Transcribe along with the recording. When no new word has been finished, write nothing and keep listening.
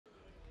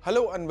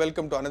Hello and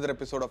welcome to another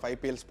episode of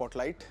IPL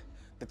Spotlight.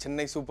 The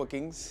Chennai Super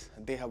Kings,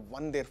 they have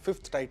won their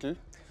 5th title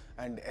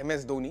and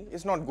MS Dhoni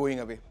is not going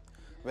away.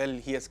 Well,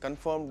 he has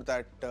confirmed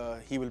that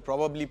he will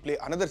probably play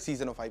another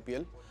season of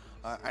IPL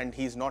and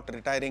he is not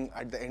retiring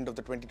at the end of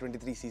the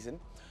 2023 season.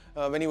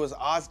 When he was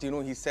asked,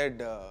 he said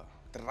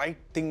the right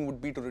thing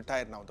would be to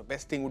retire now. The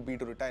best thing would be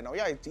to retire now.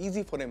 Yeah, it's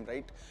easy for him,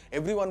 right?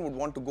 Everyone would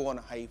want to go on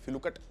a high. If you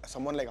look at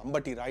someone like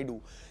Ambati Raidu,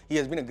 he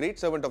has been a great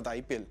servant of the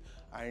IPL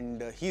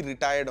and he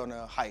retired on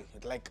a high.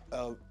 Like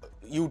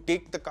you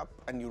take the cup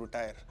and you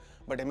retire.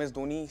 But MS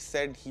Dhoni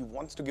said he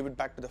wants to give it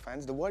back to the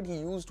fans. The word he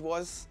used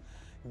was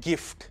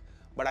gift.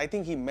 But I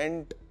think he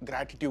meant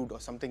gratitude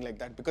or something like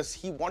that because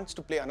he wants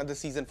to play another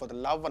season for the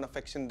love and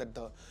affection that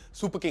the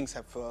Super Kings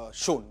have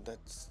shown,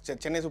 that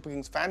Chennai Super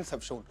Kings fans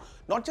have shown.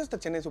 Not just the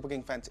Chennai Super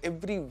Kings fans,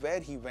 everywhere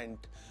he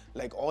went,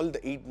 like all the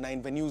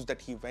 8-9 venues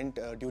that he went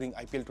during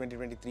IPL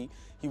 2023,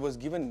 he was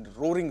given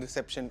roaring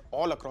reception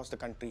all across the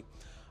country.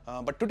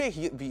 But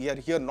today we are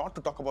here not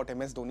to talk about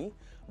MS Dhoni,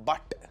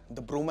 but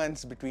the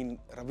bromance between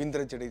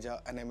Ravindra Jadeja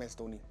and MS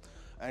Dhoni.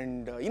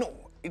 And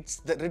it's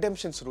the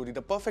redemption story,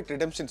 the perfect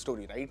redemption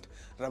story, right?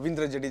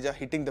 Ravindra Jadeja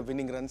hitting the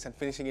winning runs and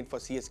finishing it for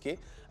CSK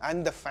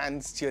and the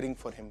fans cheering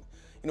for him.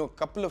 A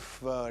couple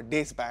of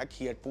days back,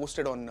 he had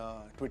posted on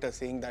Twitter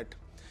saying that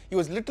he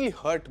was literally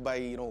hurt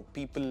by,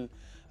 people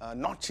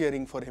not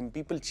cheering for him,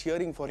 people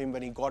cheering for him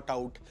when he got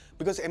out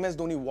because MS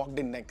Dhoni walked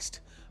in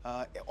next.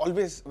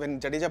 Always when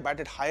Jadeja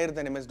batted higher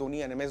than MS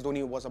Dhoni and MS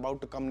Dhoni was about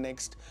to come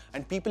next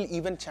and people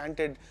even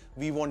chanted,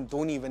 "We want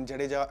Dhoni" when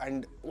Jadeja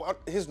and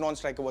his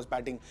non-striker was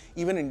batting.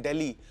 Even in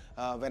Delhi,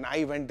 when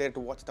I went there to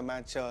watch the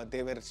match,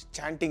 they were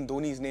chanting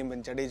Dhoni's name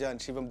when Jadeja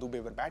and Shivam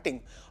Dube were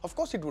batting. Of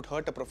course, it would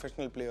hurt a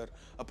professional player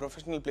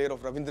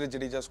of Ravindra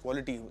Jadeja's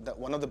quality,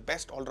 one of the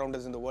best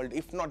all-rounders in the world,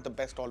 if not the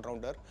best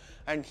all-rounder.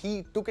 And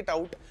he took it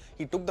out,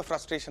 he took the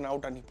frustration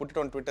out and he put it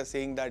on Twitter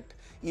saying that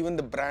even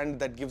the brand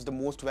that gives the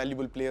most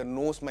valuable player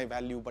knows my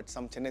value, but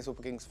some Chennai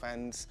Super Kings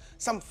fans,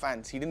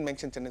 he didn't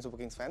mention Chennai Super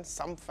Kings fans,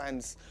 some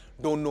fans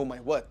don't know my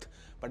worth.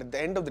 But at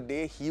the end of the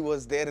day, he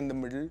was there in the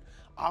middle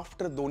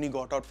after Dhoni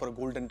got out for a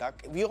golden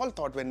duck. We all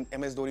thought when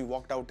MS Dhoni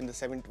walked out in the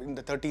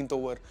 13th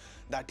over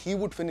that he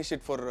would finish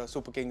it for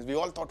Super Kings. We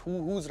all thought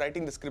who's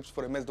writing the scripts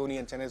for MS Dhoni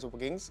and Chennai Super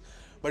Kings,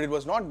 but it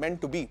was not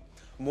meant to be.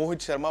 Mohit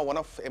Sharma, one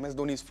of MS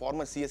Dhoni's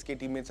former CSK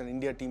teammates and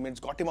India teammates,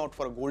 got him out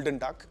for a golden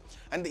duck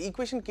and the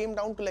equation came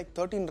down to like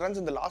 13 runs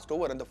in the last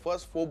over and the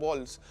first 4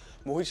 balls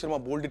Mohit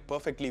Sharma bowled it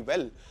perfectly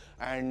well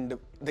and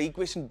the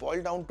equation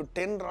boiled down to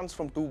 10 runs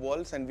from 2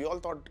 balls and we all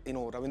thought,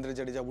 Ravindra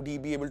Jadeja, would he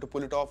be able to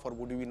pull it off or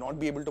would he not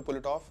be able to pull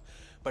it off?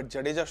 But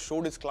Jadeja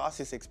showed his class,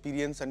 his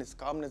experience and his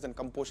calmness and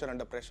composure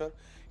under pressure,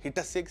 hit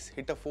a 6,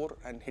 hit a 4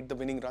 and hit the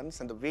winning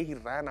runs and the way he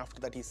ran after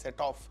that, he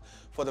set off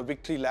for the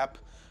victory lap.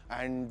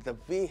 And the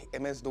way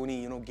MS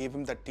Dhoni, gave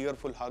him that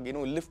tearful hug,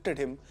 lifted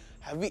him.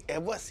 Have we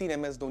ever seen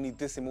MS Dhoni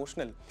this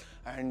emotional?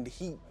 And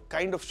he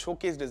kind of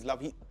showcased his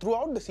love.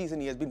 Throughout the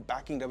season, he has been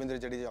backing Ravindra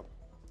Jadeja.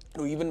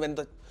 Even when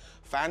the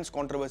fans'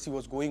 controversy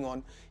was going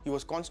on, he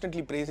was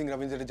constantly praising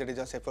Ravindra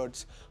Jadeja's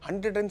efforts.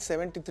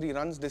 173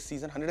 runs this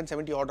season,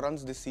 170 odd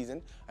runs this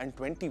season, and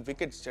 20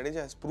 wickets. Jadeja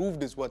has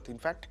proved his worth. In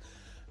fact,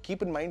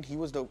 keep in mind, he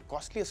was the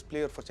costliest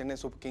player for Chennai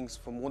Super Kings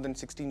for more than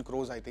 16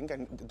 crores, I think,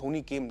 and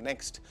Dhoni came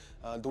next.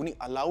 Dhoni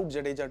allowed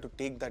Jadeja to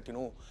take that,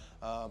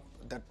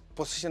 that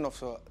position of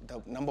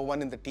the number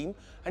 1 in the team,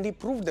 and he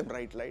proved them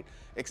right?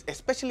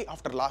 Especially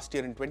after last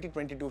year in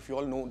 2022, if you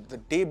all know, the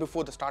day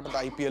before the start of the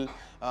IPL,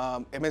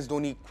 MS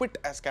Dhoni quit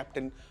as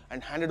captain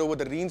and handed over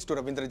the reins to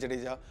Ravindra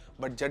Jadeja,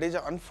 but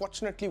Jadeja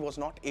unfortunately was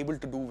not able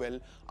to do well.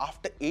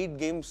 After 8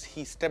 games,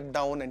 he stepped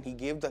down and he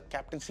gave the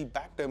captaincy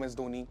back to MS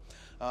Dhoni.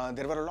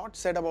 There were a lot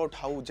said about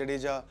how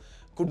Jadeja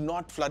could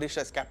not flourish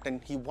as captain.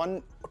 He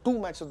won 2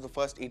 matches of the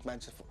first 8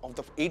 matches, of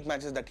the 8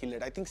 matches that he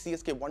led. I think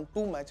CSK won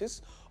 2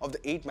 matches of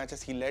the 8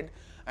 matches he led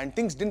and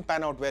things didn't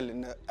pan out well.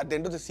 At the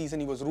end of the season,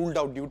 he was ruled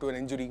out due to an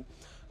injury.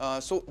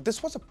 So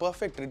this was a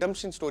perfect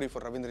redemption story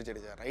for Ravindra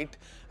Jadeja, right?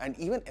 And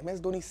even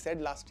MS Dhoni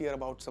said last year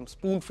about some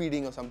spoon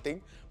feeding or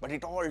something, but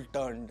it all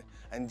turned.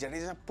 And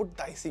Jadeja put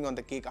the icing on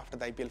the cake after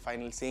the IPL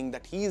final, saying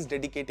that he is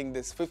dedicating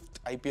this 5th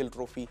IPL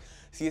trophy,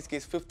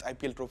 CSK's 5th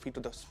IPL trophy, to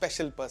the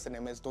special person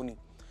MS Dhoni.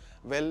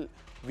 Well,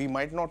 we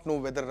might not know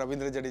whether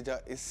Ravindra Jadeja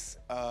is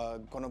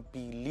going to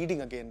be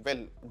leading again.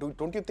 Well,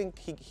 don't you think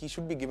he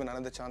should be given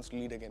another chance to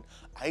lead again?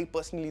 I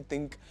personally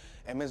think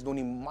MS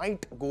Dhoni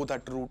might go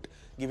that route,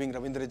 giving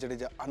Ravindra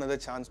Jadeja another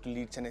chance to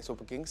lead Chennai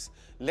Super Kings.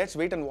 Let's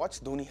wait and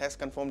watch. Dhoni has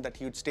confirmed that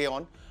he would stay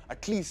on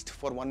at least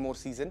for 1 more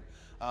season.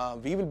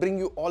 We will bring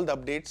you all the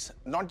updates,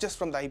 not just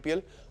from the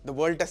IPL. The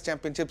World Test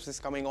Championships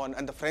is coming on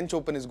and the French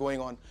Open is going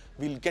on.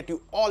 We'll get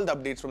you all the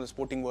updates from the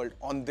sporting world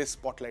on this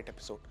Spotlight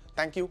episode.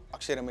 Thank you.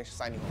 Akshay Ramesh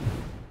signing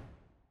off.